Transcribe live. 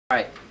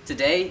Alright,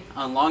 today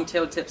on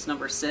Longtail Tips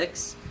number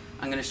 6,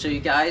 I'm going to show you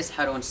guys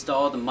how to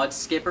install the Mud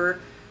Skipper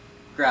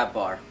grab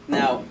bar.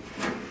 Now,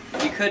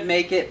 you could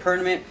make it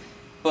permanent,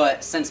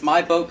 but since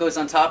my boat goes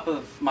on top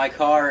of my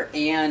car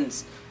and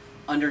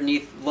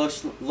underneath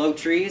low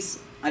trees,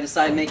 I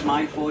decided to make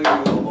mine fully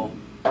removable.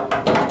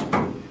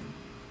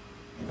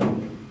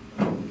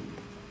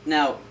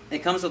 Now, it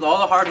comes with all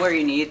the hardware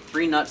you need,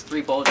 3 nuts,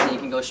 3 bolts, and you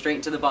can go straight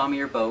into the bottom of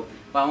your boat,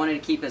 but I wanted to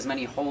keep as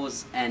many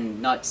holes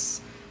and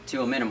nuts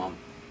to a minimum.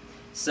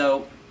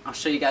 So I'll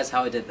show you guys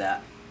how I did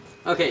that.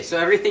 Okay, so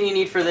everything you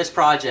need for this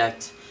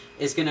project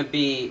is going to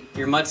be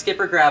your Mud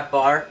Skipper grab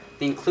bar,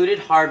 the included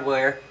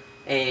hardware,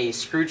 a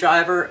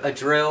screwdriver, a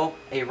drill,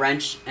 a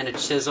wrench, and a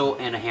chisel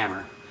and a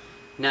hammer.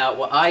 Now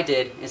what I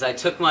did is I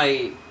took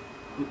my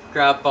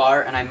grab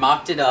bar and I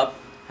mocked it up,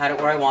 had it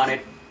where I wanted,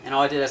 and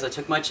all I did is I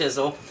took my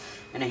chisel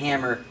and a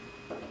hammer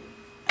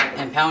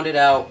and pounded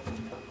out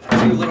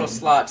 2 little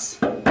slots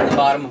in the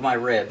bottom of my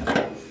rib.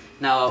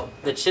 Now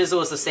the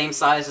chisel is the same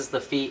size as the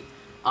feet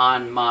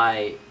on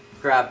my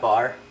grab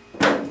bar,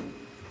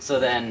 so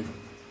then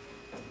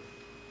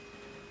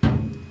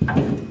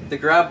the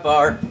grab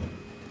bar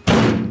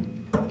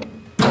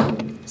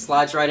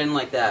slides right in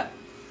like that.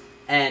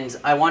 And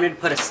I wanted to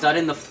put a stud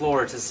in the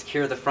floor to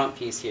secure the front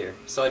piece here.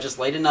 So I just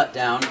laid a nut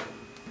down,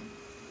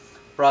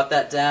 brought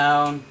that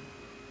down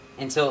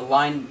until it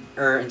lined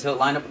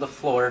up with the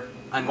floor.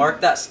 I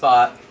marked that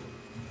spot,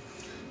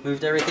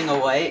 moved everything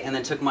away, and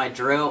then took my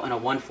drill and a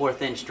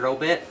 1/4 inch drill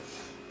bit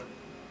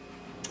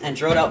and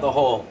drilled out the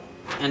hole.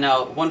 And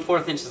now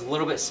 1/4 inch is a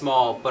little bit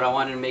small, but I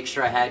wanted to make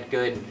sure I had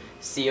good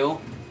seal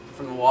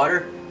from the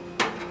water.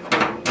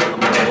 Put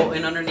my bolt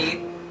in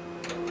underneath.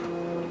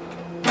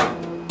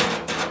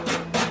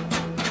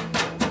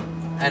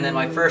 And then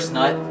my first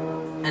nut.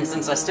 And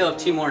since I still have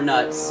 2 more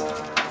nuts,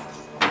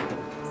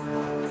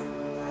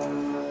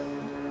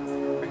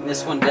 bring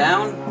this one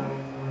down.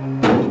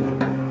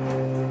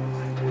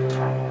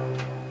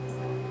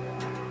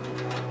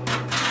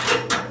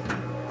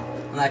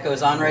 And that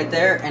goes on right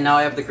there, and now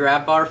I have the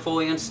grab bar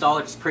fully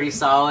installed. It's pretty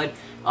solid.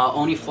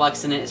 Only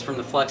flex in it is from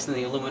the flex in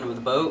the aluminum of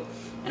the boat.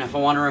 And if I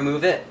want to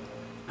remove it,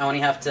 I only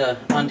have to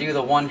undo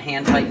the 1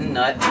 hand tightened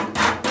nut.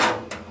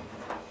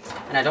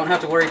 And I don't have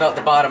to worry about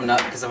the bottom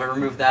nut, because if I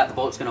remove that, the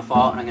bolt's going to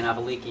fall and I'm going to have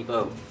a leaky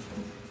boat.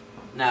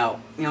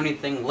 Now, the only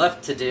thing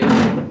left to do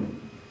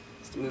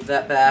is to move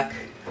that back,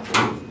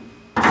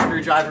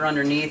 screwdriver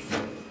underneath,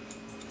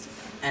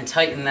 and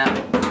tighten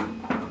that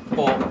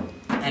bolt.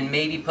 And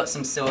maybe put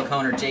some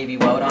silicone or JB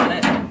Weld on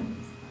it,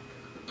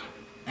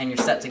 and you're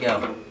set to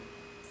go.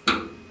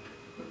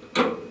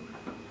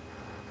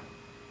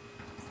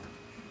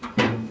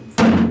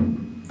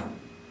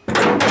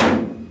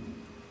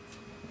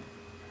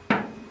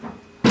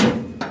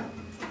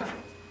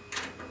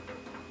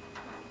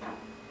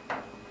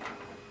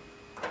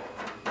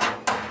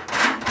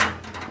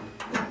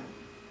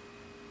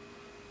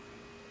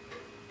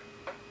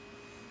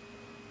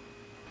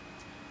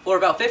 For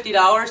about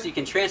 $50, you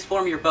can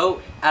transform your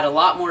boat, add a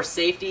lot more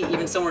safety,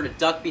 even somewhere to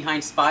duck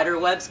behind spider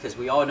webs, because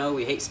we all know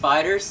we hate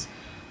spiders.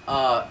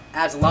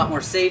 Adds a lot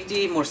more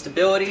safety, more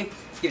stability,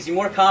 gives you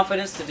more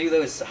confidence to do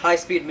those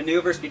high-speed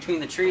maneuvers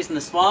between the trees and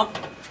the swamp.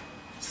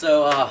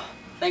 So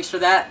thanks for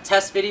that.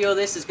 Test video of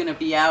this is going to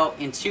be out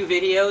in 2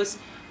 videos.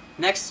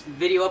 Next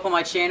video up on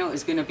my channel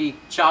is going to be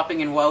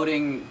chopping and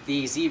welding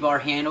the Z-bar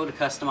handle to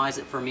customize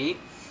it for me.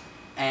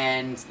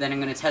 And then I'm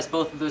going to test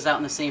both of those out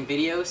in the same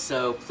video,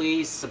 so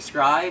please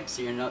subscribe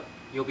so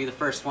you'll be the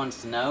first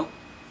ones to know.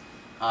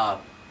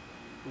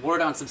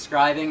 Word on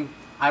subscribing,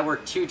 I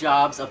work 2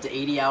 jobs up to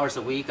 80 hours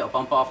a week. I'll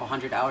bump off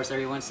 100 hours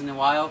every once in a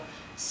while,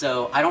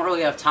 so I don't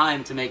really have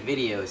time to make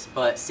videos,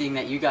 but seeing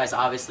that you guys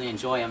obviously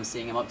enjoy them,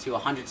 seeing them up to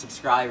 100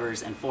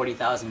 subscribers and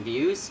 40,000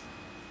 views,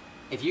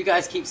 if you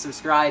guys keep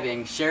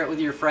subscribing, share it with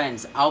your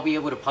friends, I'll be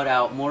able to put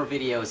out more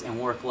videos and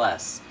work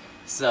less.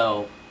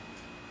 So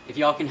if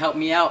y'all can help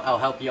me out, I'll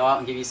help you out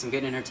and give you some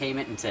good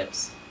entertainment and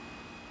tips.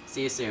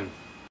 See you soon.